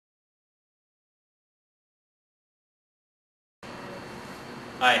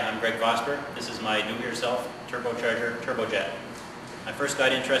Hi, I'm Greg Vosper. This is my new Yourself Turbocharger Turbojet. I first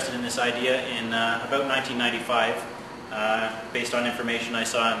got interested in this idea in about 1995 based on information I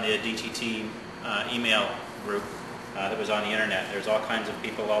saw in the DTT email group that was on the internet. There's all kinds of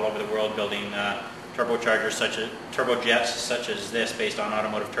people all over the world building turbochargers turbojets such as this based on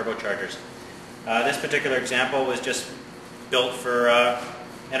automotive turbochargers. This particular example was just built for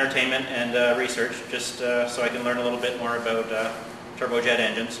entertainment and research, just so I can learn a little bit more about turbojet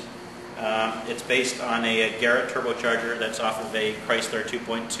engines. It's based on a Garrett turbocharger that's off of a Chrysler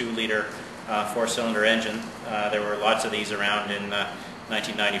 2.2 liter four-cylinder engine. There were lots of these around in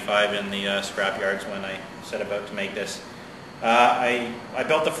 1995 in the scrap yards when I set about to make this. I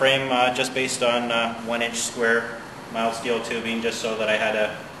built the frame just based on 1-inch square mild steel tubing, just so that I had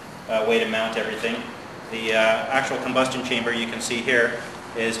a way to mount everything. The actual combustion chamber you can see here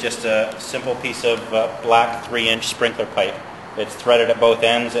is just a simple piece of black 3-inch sprinkler pipe. It's threaded at both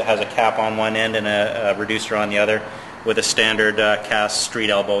ends. It has a cap on one end and a reducer on the other, with a standard cast street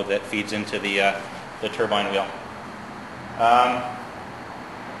elbow that feeds into the turbine wheel.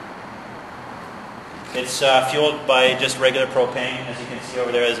 It's fueled by just regular propane. As you can see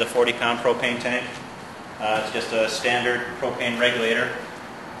over there is a 40-pound propane tank. It's just a standard propane regulator.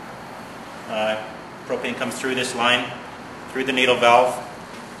 Propane comes through this line, through the needle valve,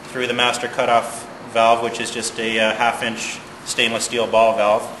 through the master cutoff valve, which is just a half-inch stainless steel ball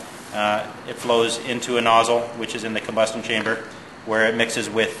valve. It flows into a nozzle, which is in the combustion chamber, where it mixes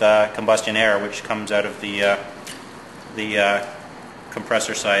with combustion air, which comes out of the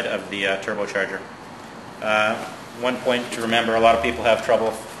compressor side of the turbocharger. One point to remember: a lot of people have trouble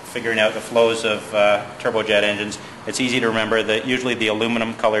figuring out the flows of turbojet engines. It's easy to remember that usually the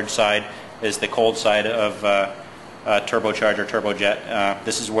aluminum-colored side is the cold side of turbocharger turbojet.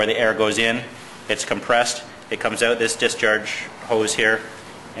 This is where the air goes in. It's compressed. It comes out this discharge hose here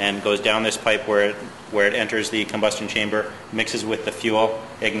and goes down this pipe where it enters the combustion chamber, mixes with the fuel,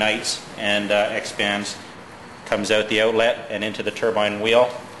 ignites, and expands. Comes out the outlet and into the turbine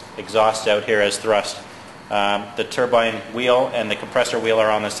wheel. Exhausts out here as thrust. The turbine wheel and the compressor wheel are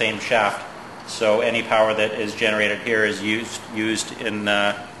on the same shaft, so any power that is generated here is used in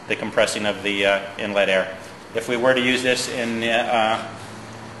the compressing of the inlet air. If we were to use this in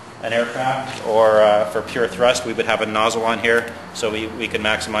an aircraft or for pure thrust, we would have a nozzle on here so we can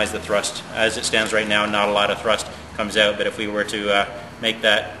maximize the thrust. As it stands right now, not a lot of thrust comes out, but if we were to make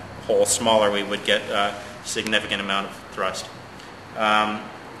that hole smaller, we would get a significant amount of thrust.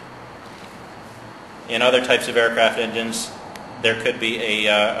 In other types of aircraft engines, there could be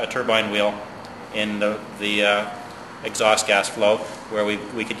a turbine wheel in the exhaust gas flow where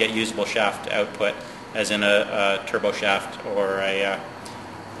we could get usable shaft output, as in a turbo shaft, or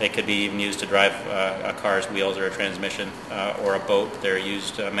it could be even used to drive a car's wheels or a transmission or a boat. They're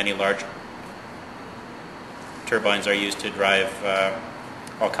used. Many large turbines are used to drive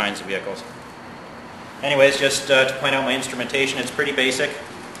all kinds of vehicles. Anyways, just to point out my instrumentation, it's pretty basic.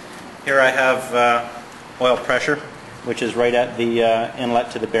 Here I have oil pressure, which is right at the inlet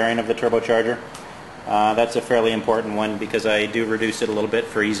to the bearing of the turbocharger. That's a fairly important one because I do reduce it a little bit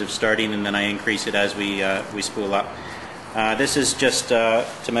for ease of starting, and then I increase it as we spool up. This is just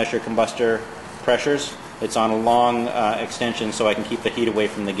to measure combustor pressures. It's on a long extension so I can keep the heat away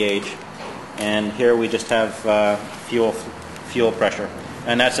from the gauge. And here we just have fuel pressure.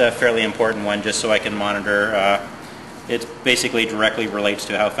 And that's a fairly important one, just so I can monitor. It basically directly relates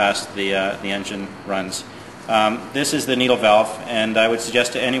to how fast the engine runs. This is the needle valve, and I would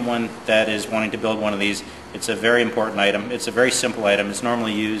suggest to anyone that is wanting to build one of these, it's a very important item. It's a very simple item. It's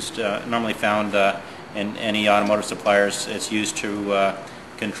normally found in any automotive suppliers. It's used to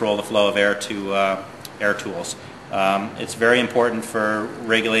control the flow of air to air tools. It's very important for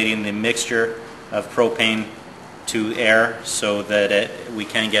regulating the mixture of propane to air so that we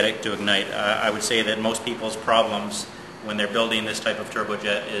can get it to ignite. I would say that most people's problems when they're building this type of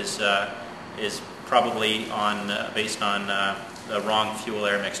turbojet is probably based on the wrong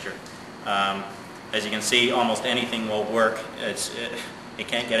fuel-air mixture. As you can see, almost anything will work. It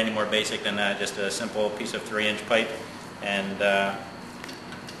can't get any more basic than that. Just a simple piece of 3-inch pipe, and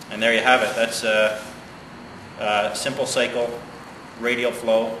there you have it. That's a simple cycle, radial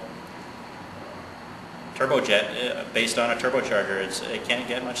flow turbojet based on a turbocharger. It can't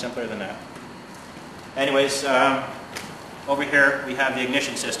get much simpler than that. Anyways, over here we have the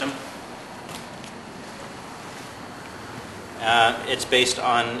ignition system. It's based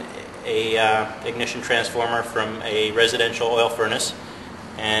on a ignition transformer from a residential oil furnace,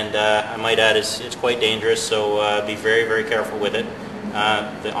 and I might add it's quite dangerous, so be very, very careful with it.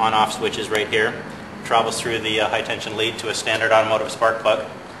 The on-off switch is right here. travels through the high tension lead to a standard automotive spark plug.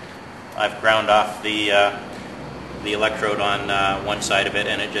 I've ground off the electrode on one side of it,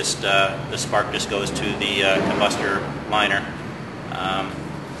 and it just the spark just goes to the combustor liner.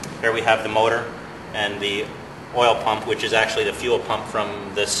 There we have the motor and the oil pump, which is actually the fuel pump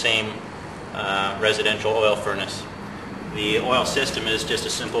from the same residential oil furnace. The oil system is just a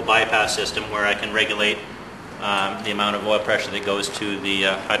simple bypass system where I can regulate the amount of oil pressure that goes to the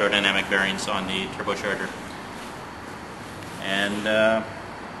hydrodynamic variance on the turbocharger. And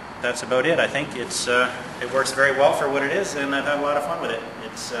that's about it. I think it works very well for what it is, and I've had a lot of fun with it.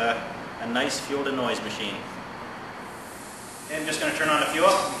 It's a nice fuel to noise machine. Okay, I'm just going to turn on the fuel.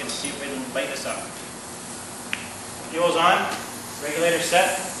 We can see if we can light this up. Fuel's on, regulator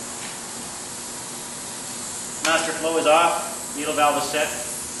set, master flow is off, needle valve is set,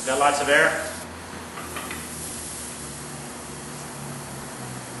 I've got lots of air.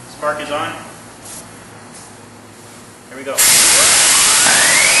 Spark is on. Here we go.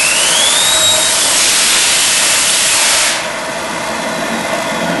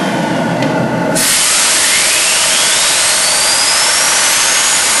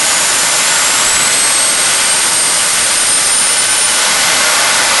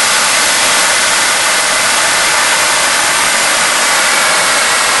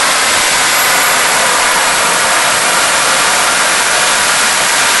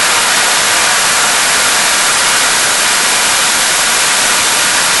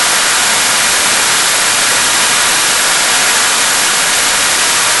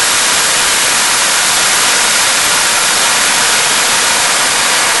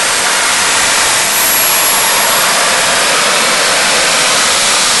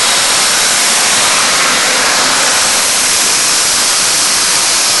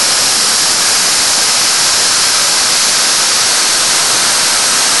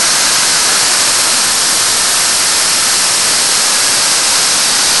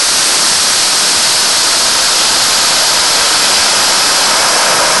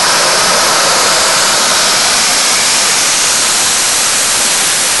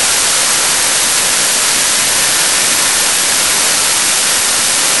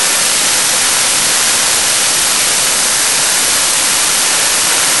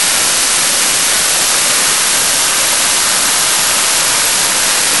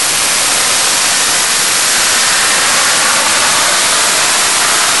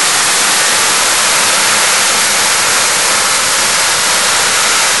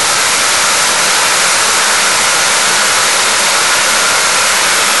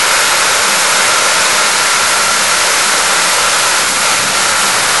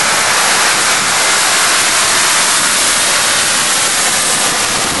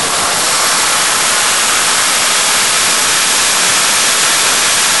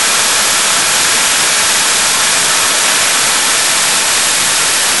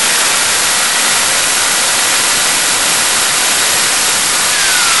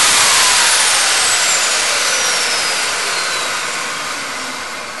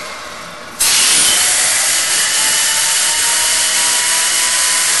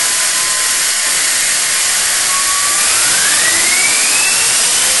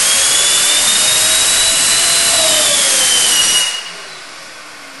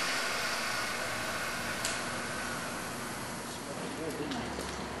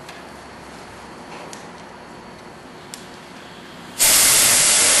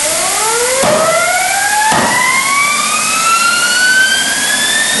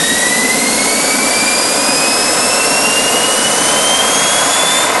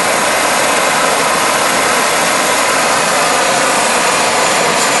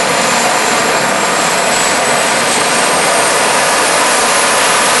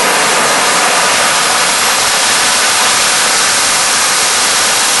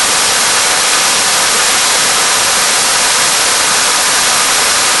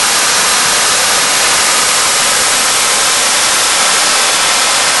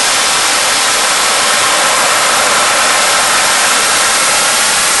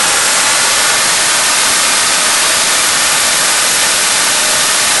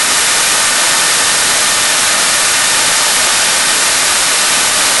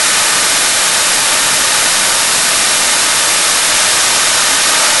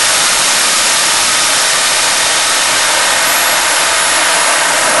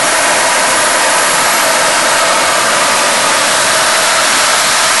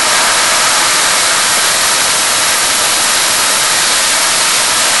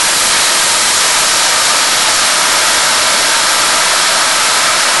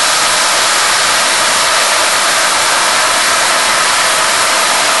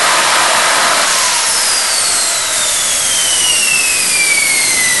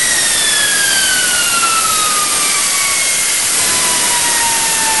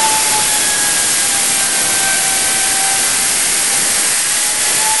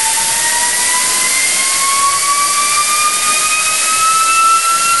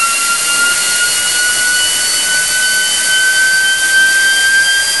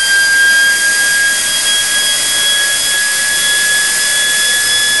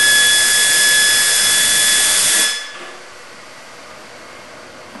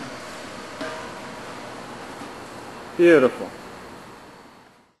 Beautiful.